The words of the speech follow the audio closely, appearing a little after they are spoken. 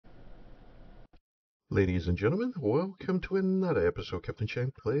Ladies and gentlemen, welcome to another episode of Captain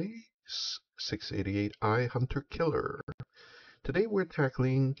Chang Plays 688 I Hunter Killer. Today we're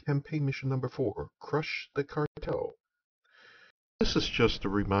tackling campaign mission number 4, Crush the Cartel. This is just a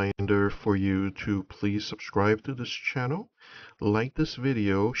reminder for you to please subscribe to this channel, like this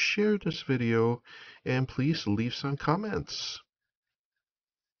video, share this video, and please leave some comments.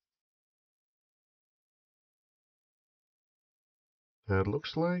 It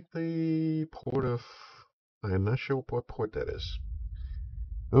looks like the port of... I'm not sure what port that is.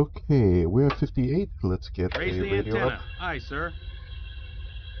 Okay, we're at 58. Let's get Raise the the radio antenna. up. Aye, sir.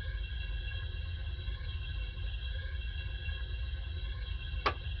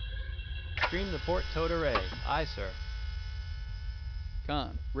 Stream the port towed array. Aye, sir.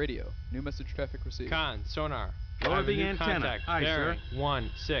 Con, radio. New message traffic received. Con, sonar. Lower the antenna. Contact. Aye, bearing sir.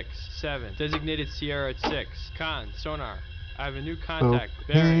 167. Designated Sierra 6. Con, sonar. I have a new contact.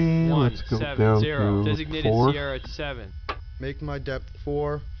 Okay, bearing let's go 170. down to Designated 4. Sierra 7. Make my depth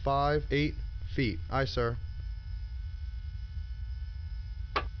 4, 5, 8 feet. Aye, sir.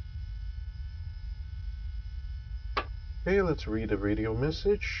 Okay, let's read the radio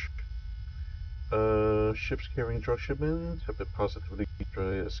message. Ships carrying drug shipments have been positively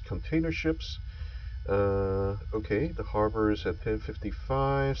described as container ships. Okay, the harbor is at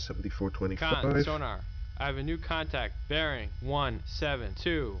 10:55, 7425. Con, sonar. I have a new contact. Bearing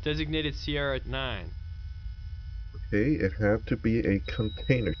 172. Designated Sierra 9. Okay, it had to be a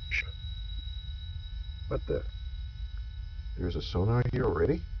container ship. What the? There's a sonar here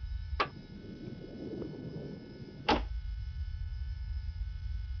already?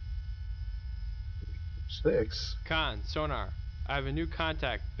 Six. Con, sonar. I have a new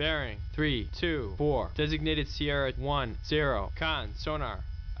contact. Bearing 324. Designated Sierra 10. Con, sonar.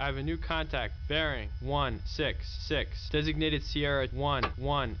 I have a new contact. Bearing 166. Designated Sierra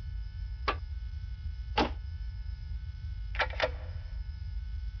 11.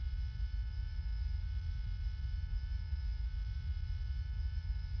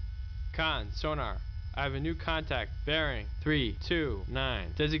 Con, sonar. I have a new contact. Bearing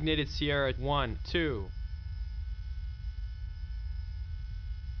 329. Designated Sierra 12.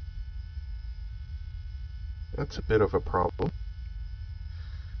 That's a bit of a problem.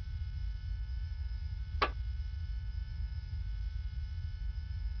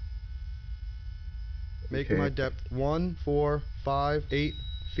 Make Okay. my depth 1, 4, 5, 8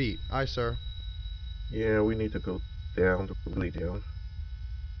 feet. Aye, sir. Yeah, we need to go down, really down.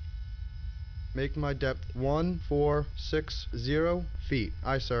 Make my depth 1, 4, 6, 0 feet.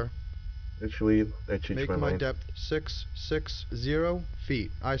 Aye, sir. Actually, I changed Make my my mind. depth 6, 6, 0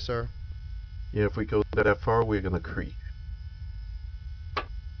 feet. Aye, sir. Yeah, if we go that far, we're gonna creep.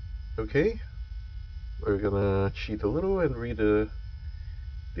 Okay, we're gonna cheat a little and read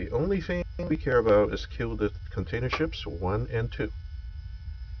the only thing we care about is kill the container ships 1 and 2.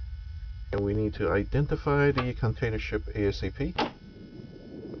 And we need to identify the container ship ASAP.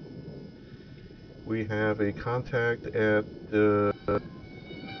 We have a contact at the...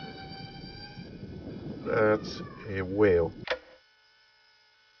 That's a whale.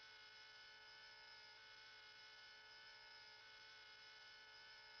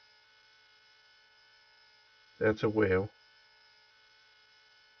 That's a whale.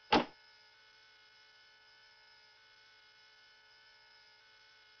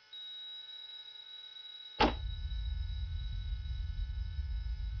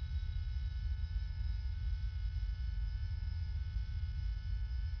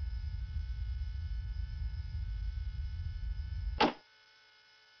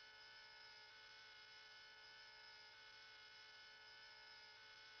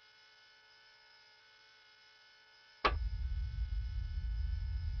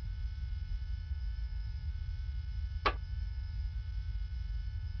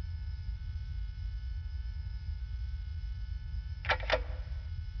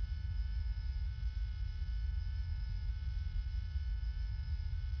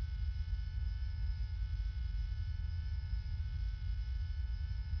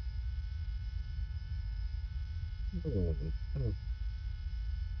 I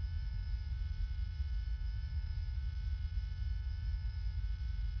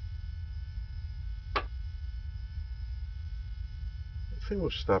think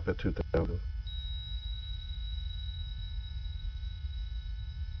we'll stop at 2000.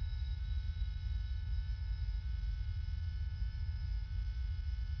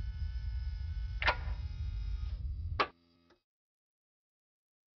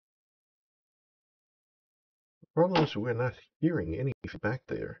 The problem is we're not hearing anything back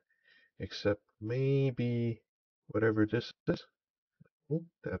there, except maybe whatever this is. Oh,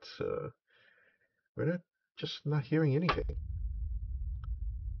 that's We're not just not hearing anything.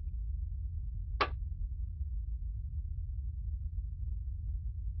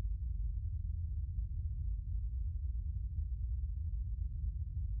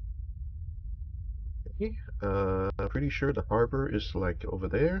 Okay, I'm pretty sure the harbor is like over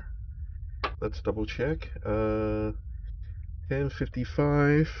there. Let's double check.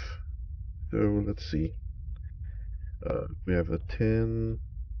 10:55. So let's see. We have a 10.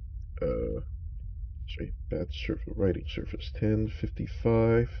 Sorry, bad surface, writing surface.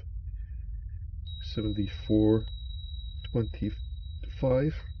 10:55.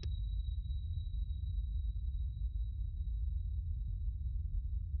 74:25.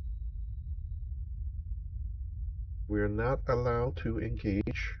 We're not allowed to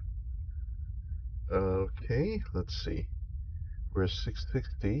engage. Okay, let's see. We're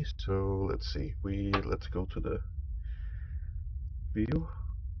 660, so let's see. Let's go to the view.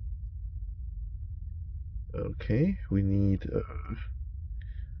 Okay, we need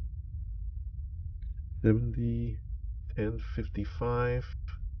 70, 10:55,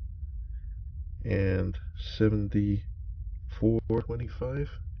 and 74:25.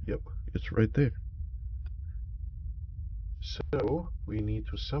 Yep, it's right there. So we need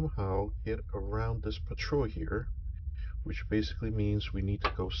to somehow get around this patrol here, which basically means we need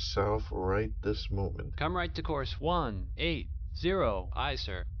to go south right this moment. Come right to course 180. Aye,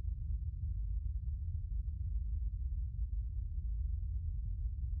 sir.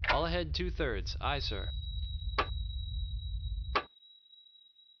 All ahead 2/3. Aye, sir.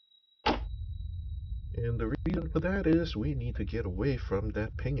 And the reason for that is we need to get away from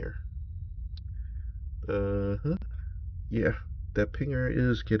that pinger. Yeah, that pinger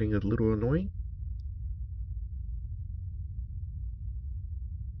is getting a little annoying.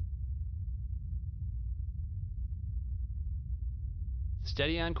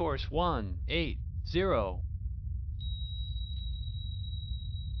 Steady on course 180.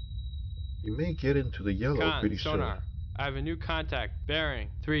 You may get into the yellow Con, pretty sonar. soon. I have a new contact,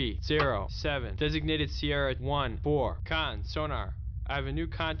 bearing 307, designated Sierra 14. Con, sonar. I have a new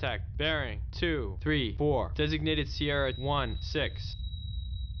contact, bearing 234, designated Sierra 16.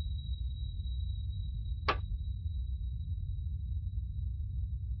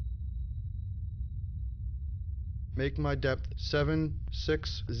 Make my depth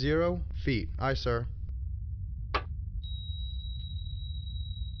 760 feet. Aye, sir.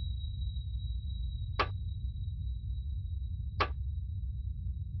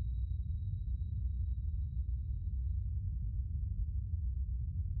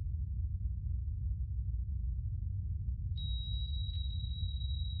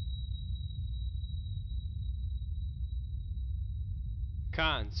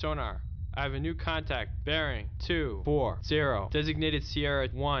 Con, sonar. I have a new contact, bearing 240, designated Sierra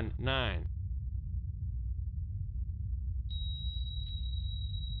 19.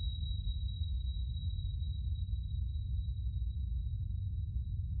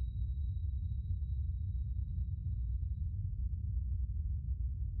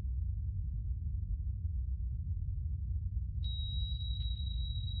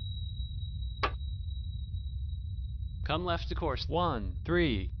 Come left to course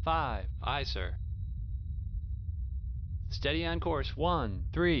 135. Aye, sir. Steady on course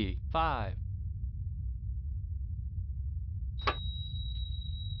 135.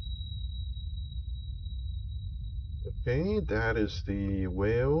 Okay, that is the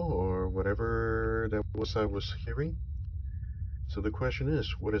whale or whatever that was I was hearing. So the question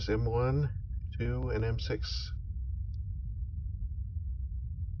is, what is M1, 2, and M6?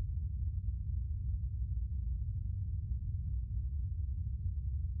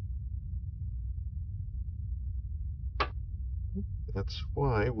 That's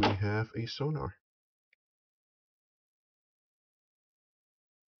why we have a sonar.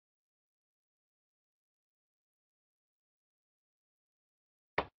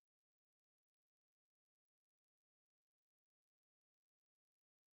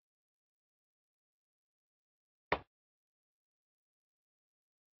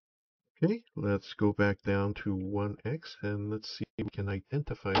 Okay, let's go back down to 1x and let's see if we can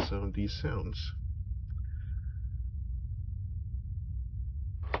identify some of these sounds.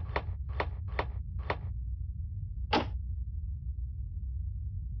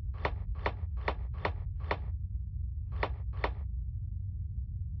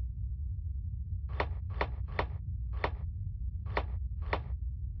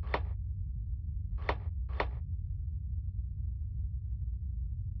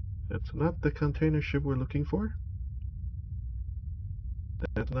 That's not the container ship we're looking for.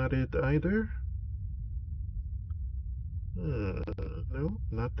 That's not it either. No,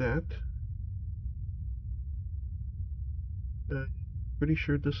 not that. Pretty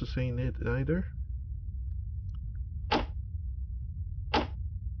sure this ain't it either.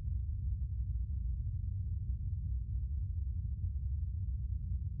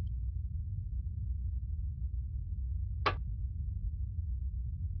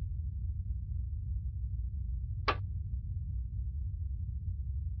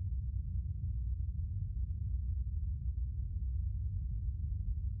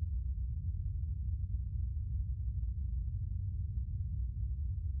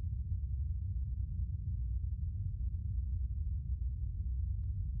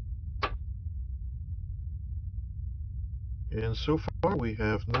 And so far we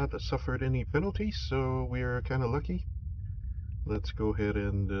have not suffered any penalties, so we're kind of lucky. Let's go ahead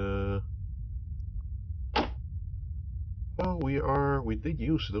and well, we did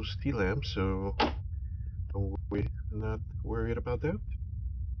use those TLAM, so we're not worried about that.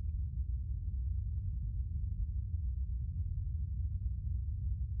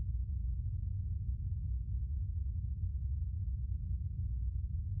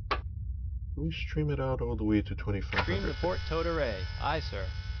 We stream it out all the way to 2500. Stream report towed array. Aye, sir.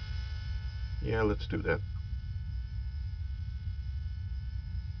 Yeah, let's do that.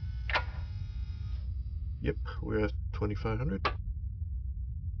 Yep, we're at 2500.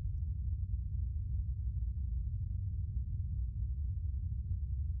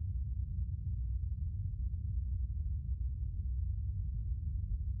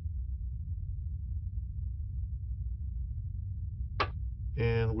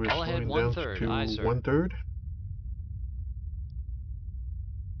 And we're All ahead slowing down 1/3. to Aye, sir. 1/3.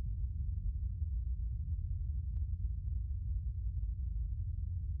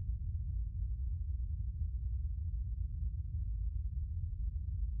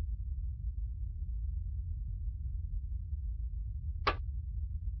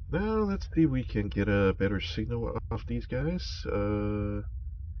 Now let's see if we can get a better signal off these guys.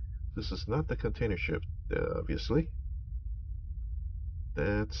 This is not the container ship, obviously.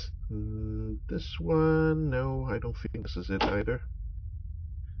 That's this one. No, I don't think this is it either.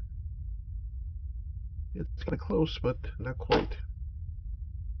 It's kind of close, but not quite.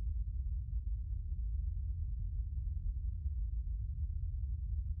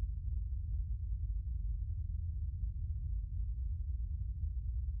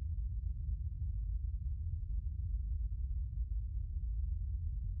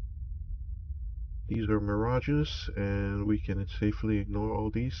 These are mirages, and we can safely ignore all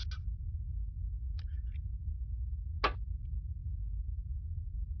these.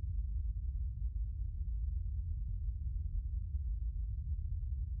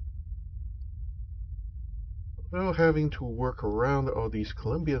 Well, having to work around all these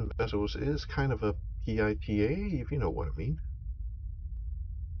Colombian vessels is kind of a PITA, if you know what I mean.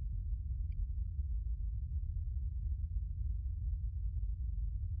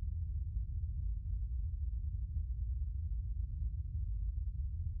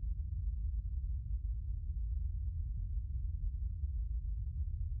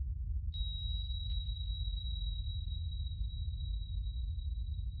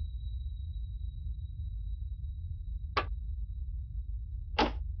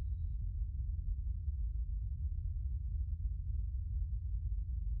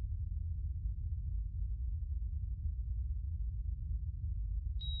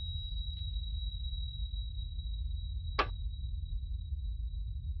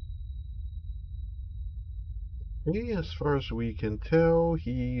 Okay, as far as we can tell,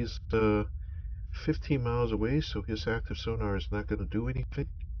 he's 15 miles away, so his active sonar is not going to do anything.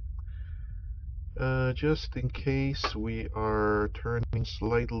 Just in case, we are turning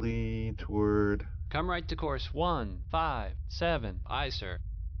slightly toward... Come right to course 157. Aye, sir.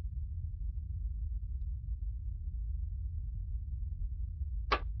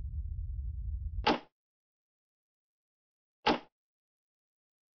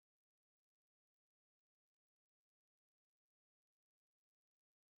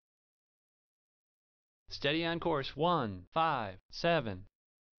 Steady on course 157.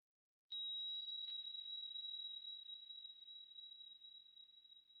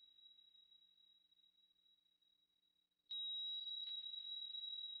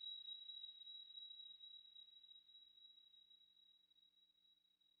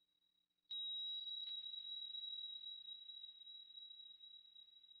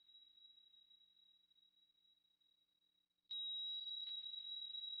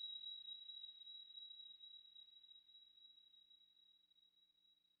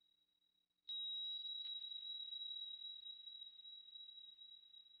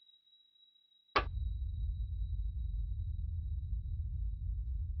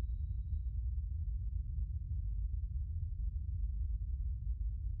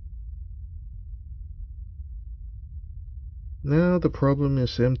 Now the problem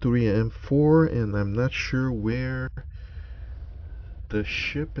is M3 and M4, and I'm not sure where the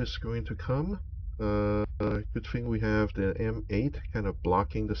ship is going to come. Good thing we have the M8 kind of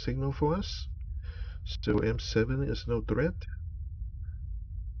blocking the signal for us. So M7 is no threat.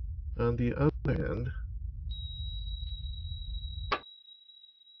 On the other hand,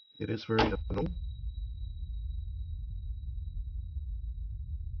 it is very unknown.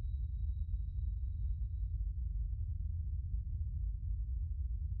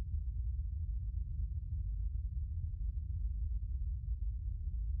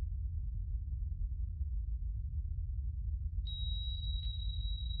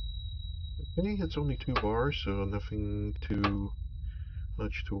 Okay, it's only 2 bars, so nothing too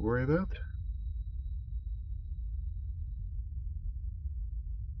much to worry about.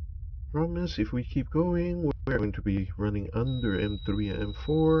 Problem is, if we keep going, we're going to be running under M3 and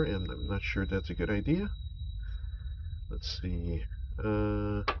M4, and I'm not sure that's a good idea. Let's see.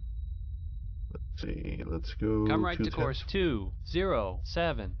 Let's go Come right to 210. course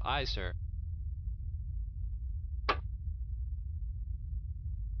 207. Aye, sir.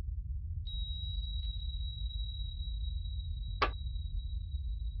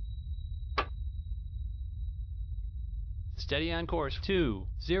 Steady on course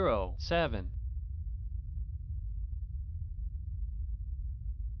 207.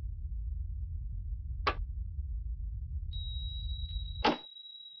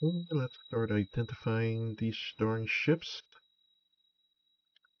 Let's start identifying these darn ships.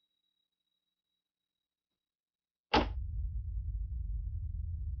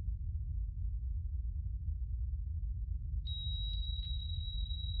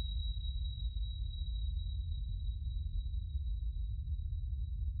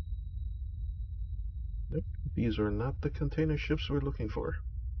 Nope, these are not the container ships we're looking for.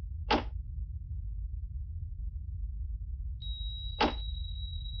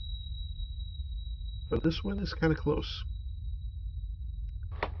 But this one is kind of close.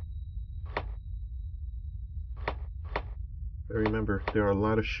 I remember, there are a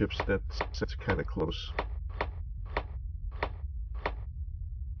lot of ships that's kind of close.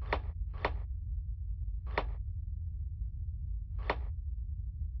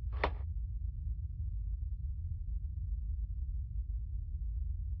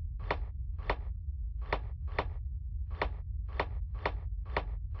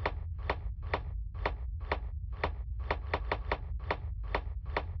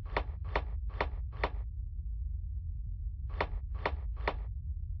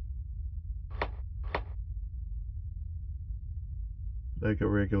 Like a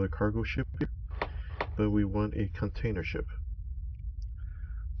regular cargo ship here, but we want a container ship.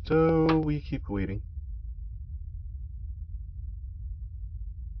 So we keep waiting.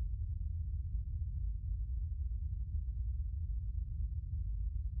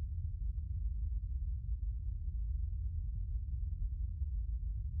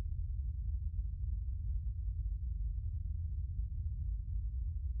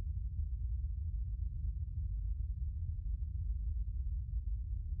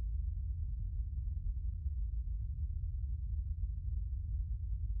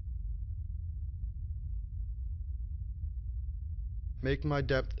 Make my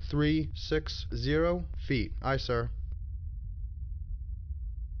depth 360 feet. Aye, sir.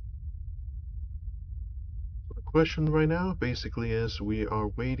 The question right now basically is we are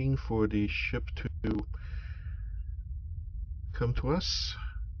waiting for the ship to come to us.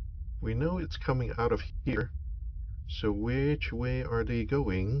 We know it's coming out of here, so which way are they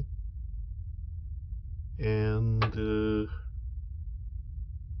going? And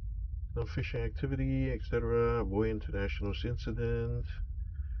no fishing activity, etc. Avoid international incident.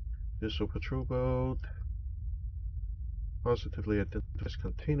 Missile patrol boat. Positively identifies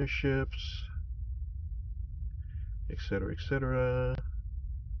container ships, etc., etc.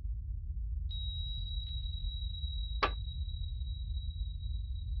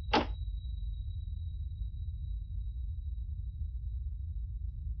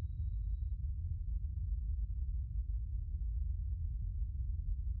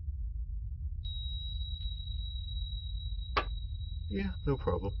 Yeah, no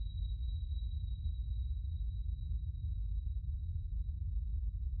problem.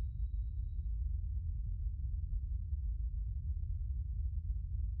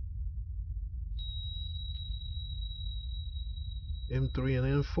 M3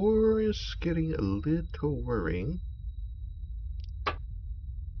 and M4 is getting a little worrying.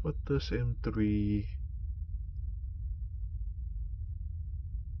 What does M3...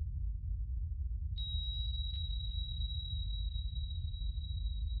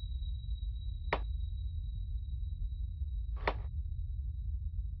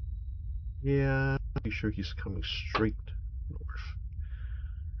 Yeah, I'm pretty sure he's coming straight north.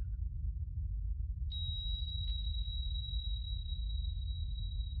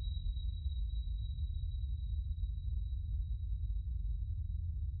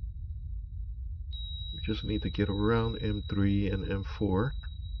 We just need to get around M3 and M4.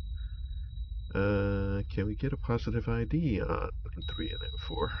 Can we get a positive ID on M3 and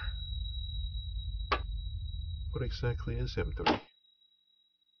M4? What exactly is M3?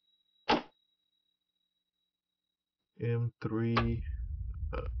 M3,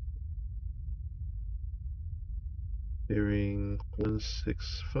 bearing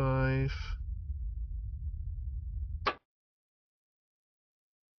 165.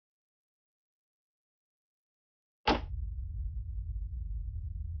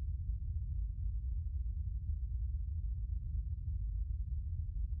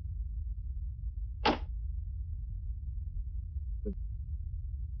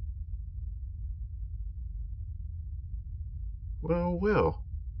 Well, well,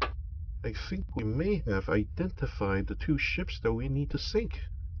 I think we may have identified the two ships that we need to sink,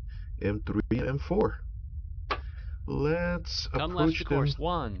 M3 and M4. Let's Come left to approach them. course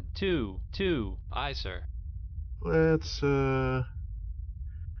 122. Aye, sir. Let's go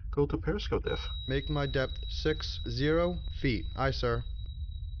to periscope depth. Make my depth 60 feet. Aye, sir.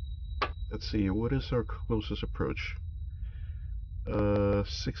 Let's see, what is our closest approach?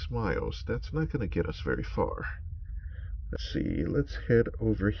 6 miles. That's not going to get us very far. Let's see, let's head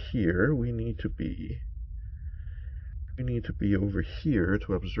over here. We need to be over here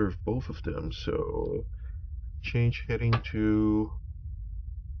to observe both of them. So change heading to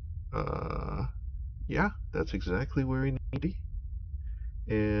yeah, that's exactly where we need to be.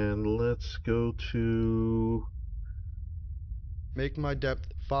 And let's go to Make my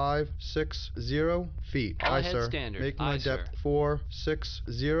depth 560 feet. All Aye, ahead sir. standard. Make Aye, my sir. depth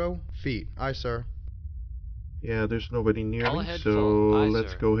 460 feet. Aye, sir. yeah, there's nobody near All me, ahead so full. Aye,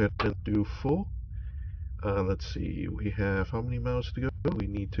 let's sir. go ahead and do full. Let's see, we have how many miles to go? We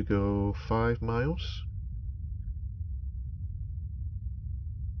need to go 5 miles.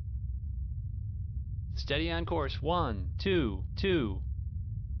 Steady on course 122.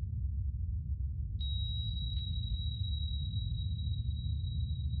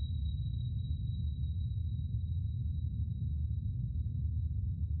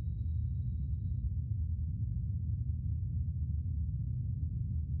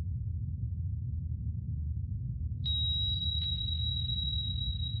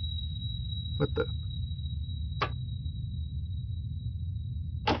 What the?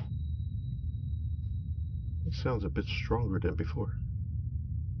 It sounds a bit stronger than before.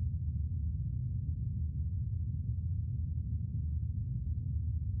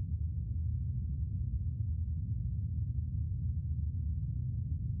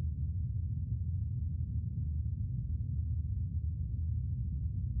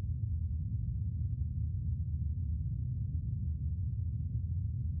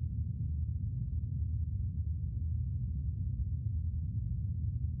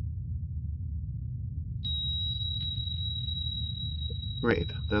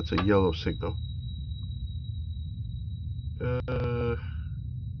 Great, that's a yellow signal.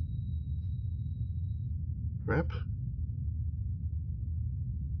 Crap.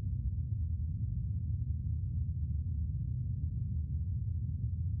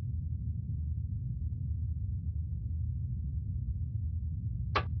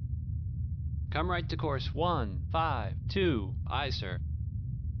 Come right to course 152. Aye, sir.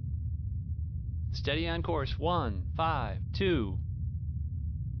 Steady on course 152.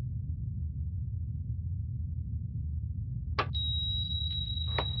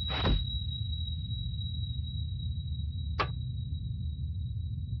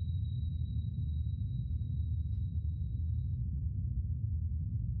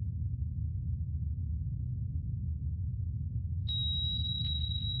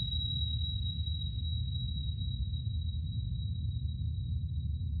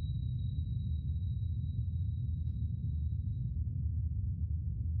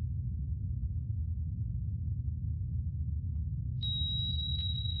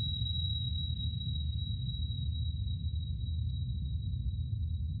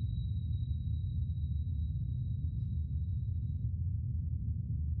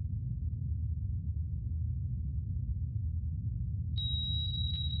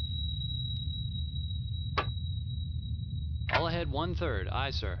 All ahead 1/3.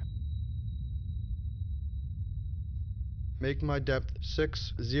 Aye, sir. Make my depth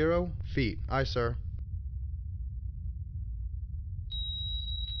 60 feet. Aye, sir.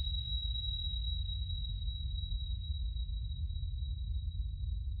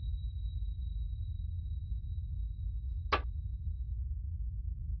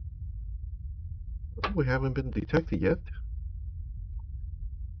 We haven't been detected yet.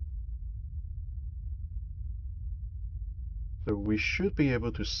 So we should be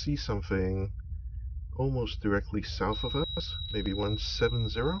able to see something almost directly south of us, maybe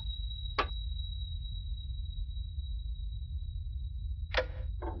 170.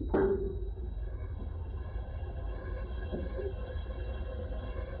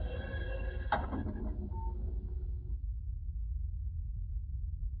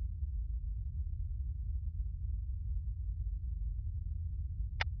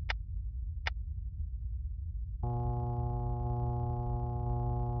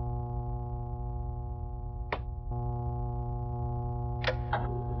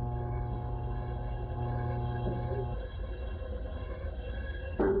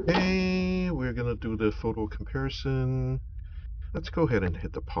 Okay, we're gonna do the photo comparison. Let's go ahead and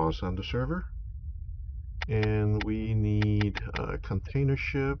hit the pause on the server. And we need a container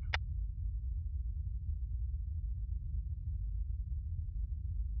ship.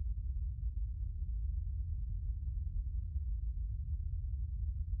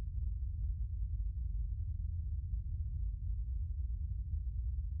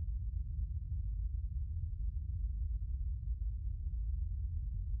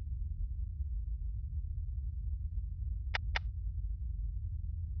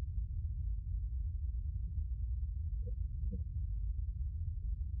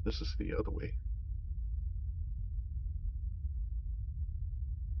 This is the other way.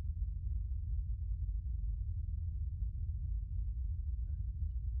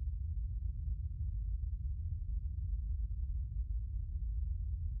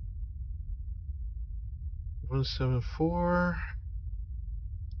 One 174.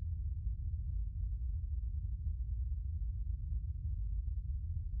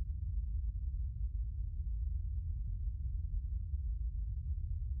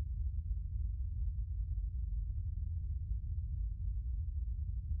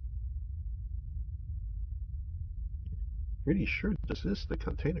 Pretty sure this is the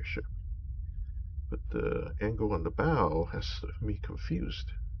container ship, but the angle on the bow has me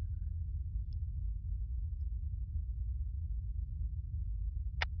confused.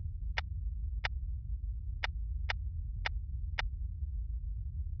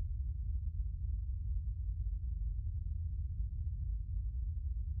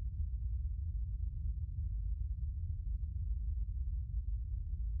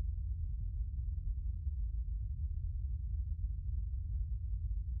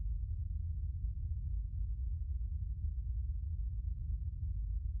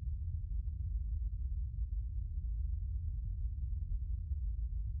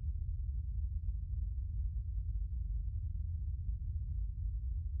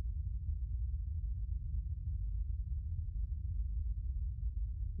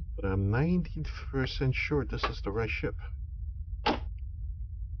 But I'm 90% sure this is the right ship.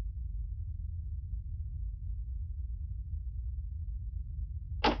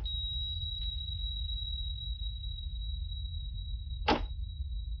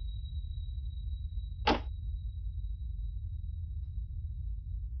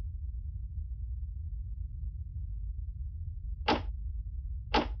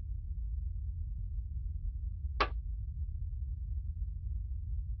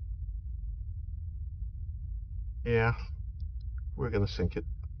 Yeah, we're gonna sink it.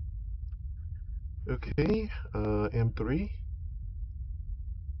 Okay, M3.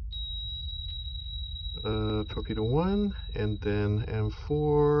 Torpedo 1, and then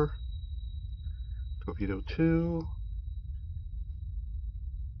M4, torpedo 2,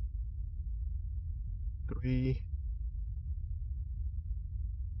 3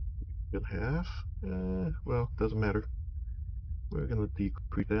 and a half. Well, doesn't matter. We're gonna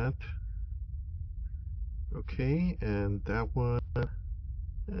decrease that. Okay, and that one,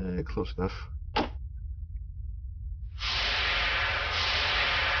 close enough.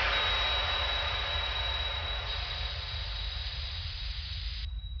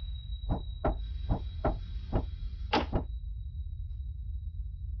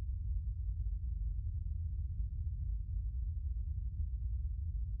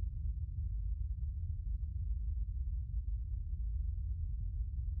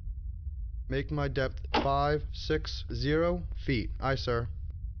 Make my depth 560 feet. Aye, sir.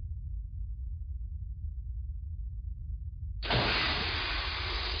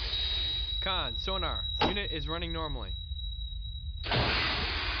 Con, sonar. Unit is running normally.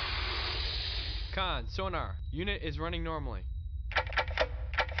 Con, sonar. Unit is running normally.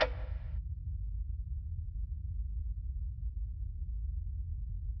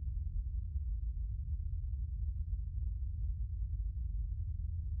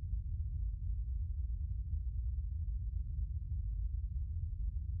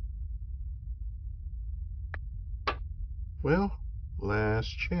 Well,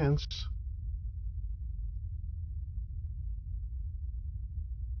 last chance.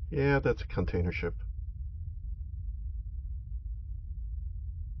 Yeah, that's a container ship.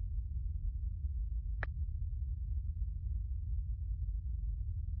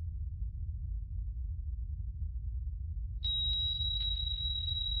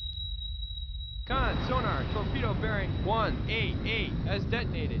 Con, sonar, torpedo bearing 188 has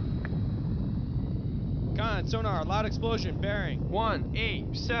detonated. Con, sonar, loud explosion bearing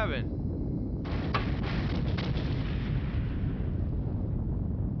 187.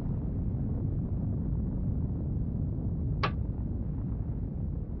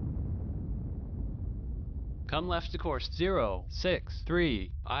 Come left to course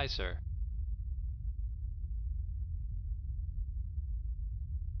 063. Aye, sir.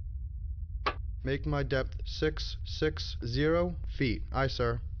 Make my depth 660 feet. Aye,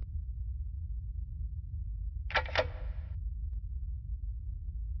 sir.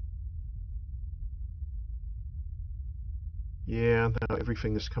 Yeah, now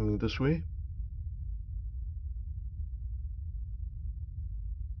everything is coming this way.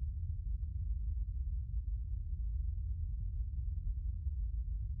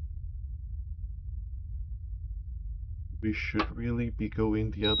 We should really be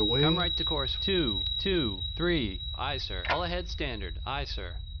going the other way. Come right to course 223. Aye, sir. All ahead standard. Aye,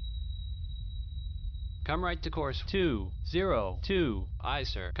 sir. Come right to course 202. Aye,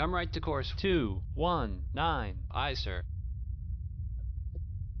 sir. Come right to course 219. Aye, sir.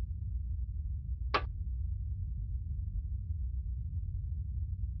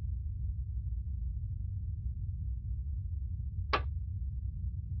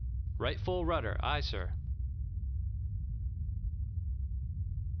 Right full rudder. Aye, sir.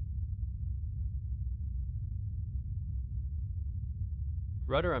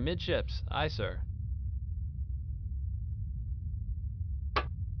 Rudder amidships. Aye, sir.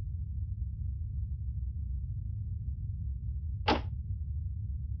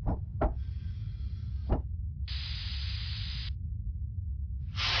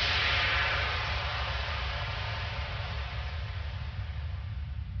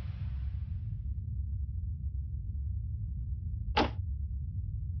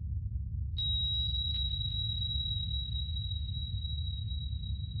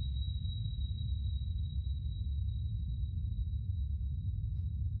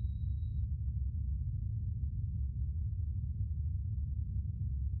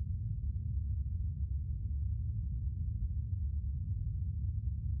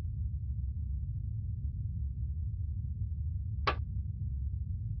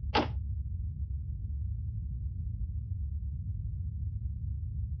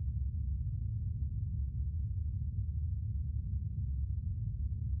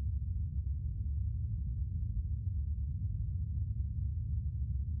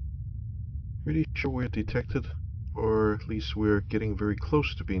 Pretty sure we're detected, or at least we're getting very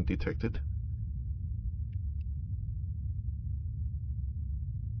close to being detected.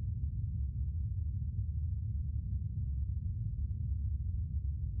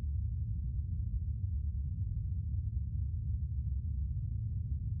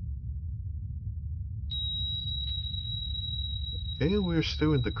 Okay, we're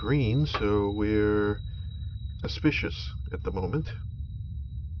still in the green, so we're suspicious at the moment.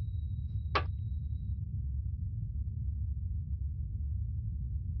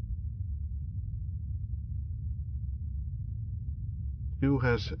 Two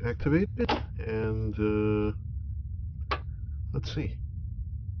has activated, and let's see.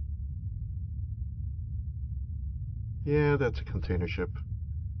 Yeah, that's a container ship.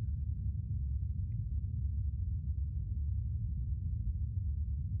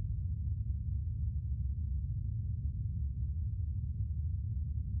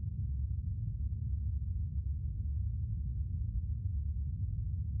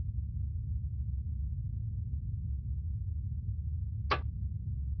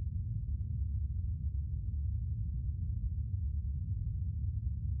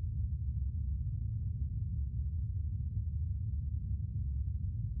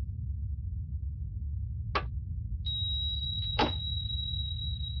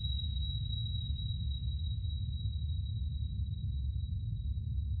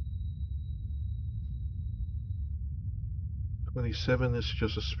 "27 is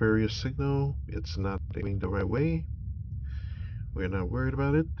just a spurious signal. It's not aiming the right way. We're not worried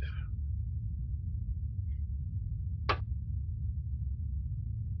about it.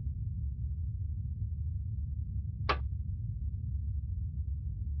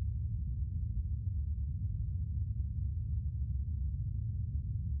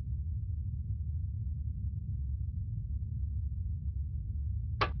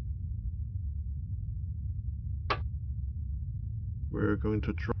 we're going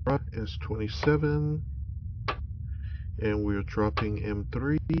to drop S27, and we're dropping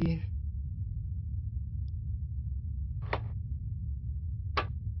M3.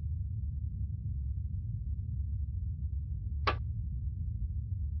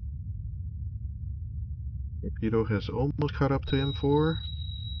 Torpedo has almost caught up to M4.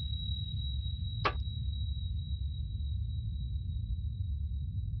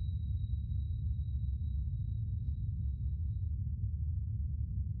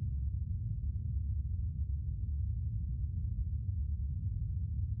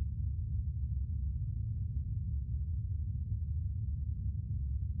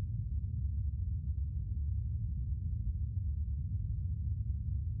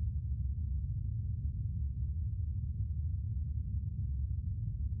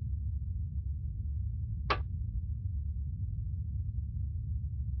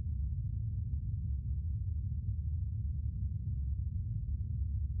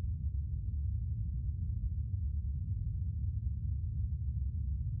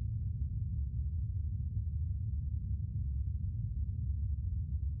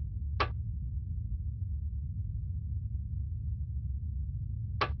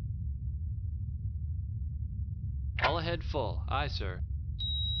 All ahead full. Aye, sir.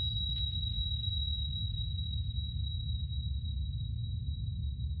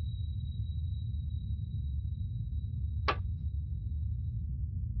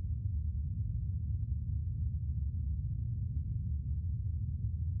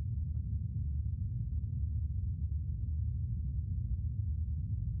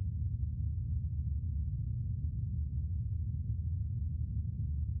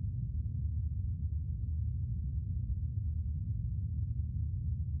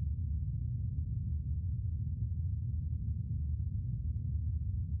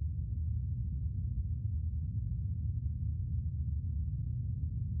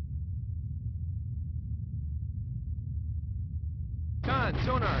 Con,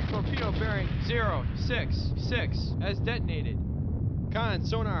 sonar, torpedo bearing 066 has detonated. Con,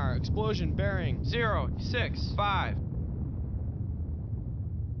 sonar, explosion bearing 065.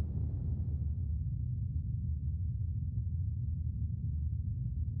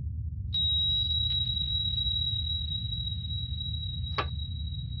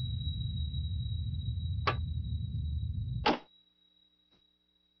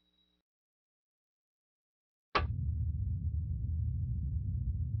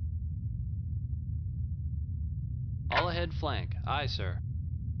 All ahead flank. Aye, sir.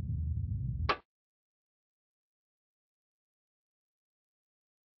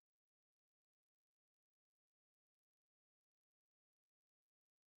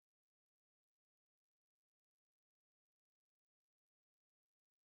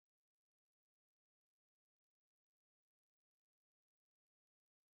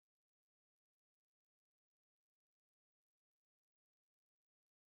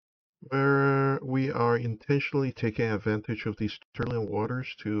 Where we are intentionally taking advantage of these turbulent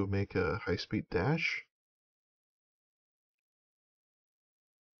waters to make a high-speed dash.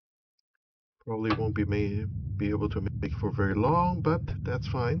 Probably won't be able to make for very long, but that's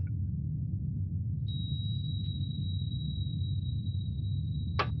fine.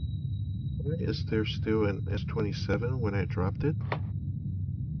 Why is there still an S27 when I dropped it?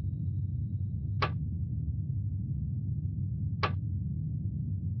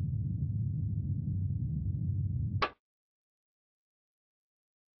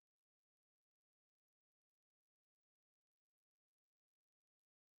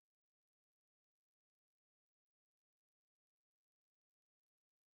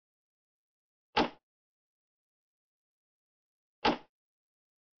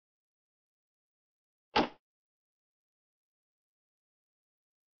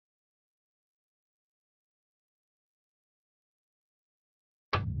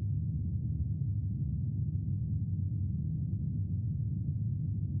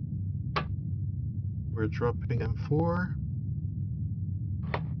 We're dropping M4.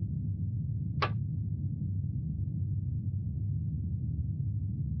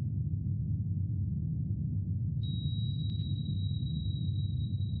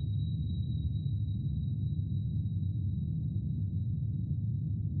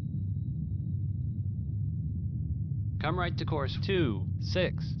 Come right to course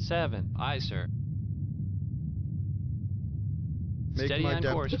 267. Aye, sir. Make Steady my on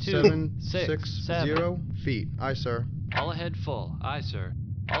depth course 760 267. feet. Aye, sir. All ahead full. Aye, sir.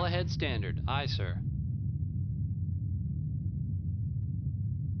 All ahead standard. Aye, sir.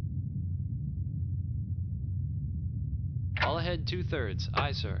 All ahead 2/3.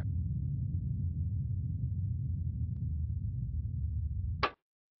 Aye, sir.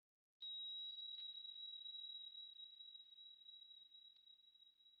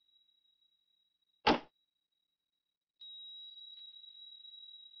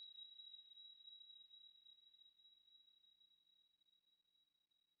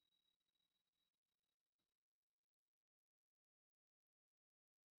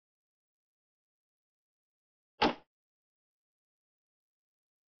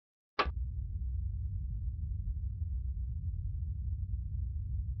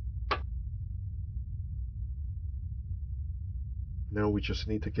 Now we just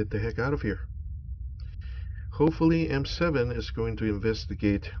need to get the heck out of here. Hopefully M7 is going to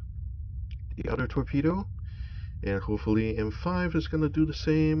investigate the other torpedo, and hopefully M5 is going to do the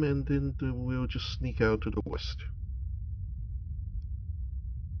same, and then we'll just sneak out to the west.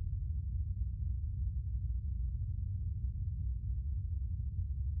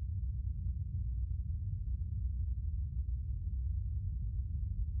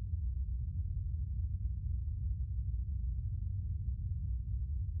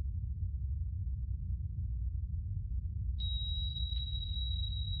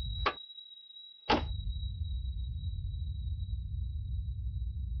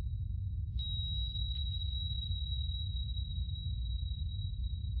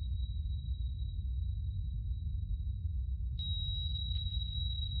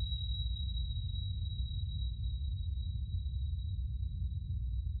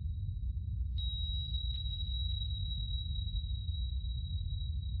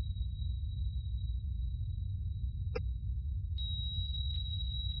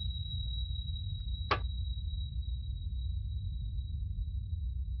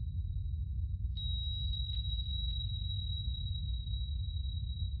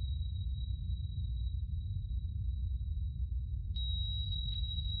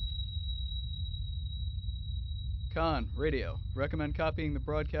 Con, radio. Recommend copying the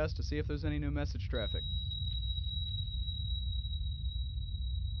broadcast to see if there's any new message traffic.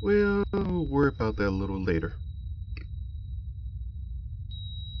 We'll worry about that a little later.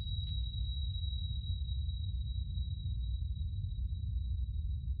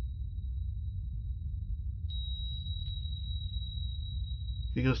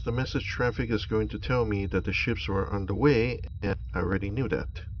 Because the message traffic is going to tell me that the ships are on the way, and I already knew that.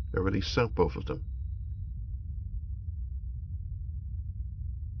 I already sunk both of them.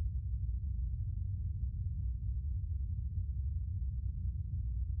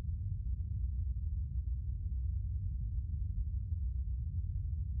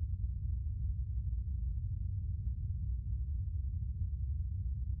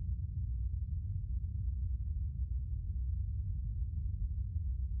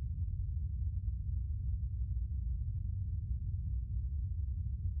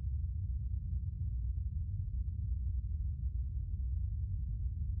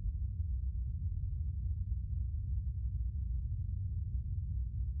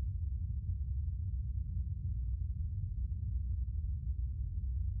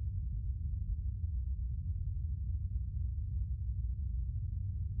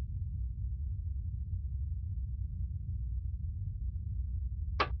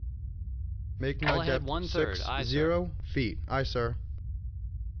 Making All our ahead depth 1/3. Aye, 60 feet. Aye, sir.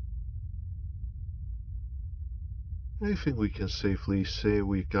 I think we can safely say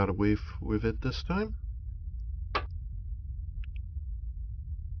we got away with it this time.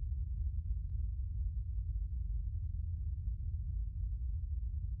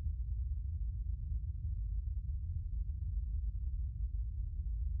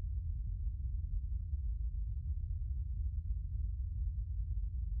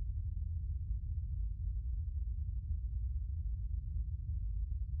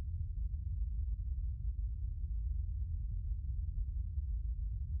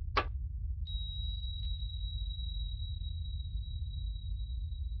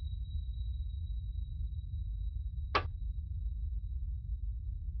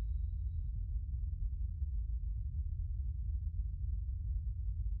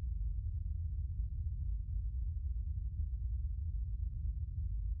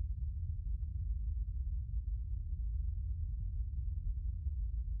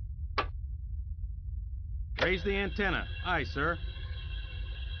 Raise the antenna. Aye, sir.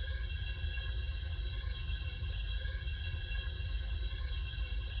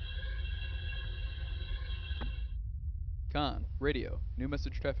 Con, radio. New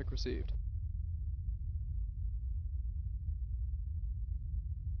message traffic received.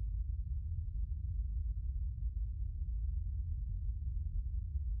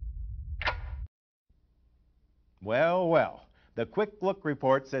 Well, well, the quick look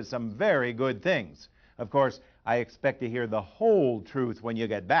report says some very good things. Of course, I expect to hear the whole truth when you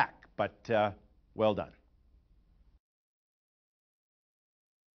get back, but well done.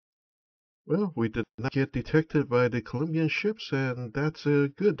 Well, we did not get detected by the Colombian ships, and that's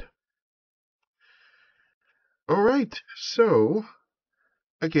good. Alright, so,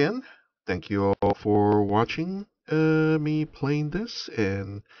 again, thank you all for watching me playing this,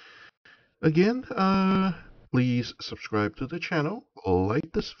 and again, please subscribe to the channel,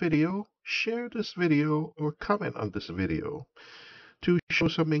 like this video, share this video, or comment on this video to show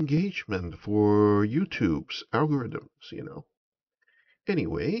some engagement for YouTube's algorithms, you know.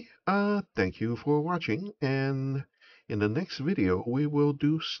 Anyway, thank you for watching, and in the next video we will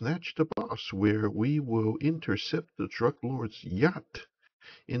do Snatch the Boss, where we will intercept the drug lord's yacht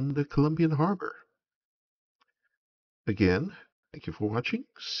in the Colombian harbor. Again, thank you for watching.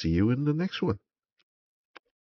 See you in the next one.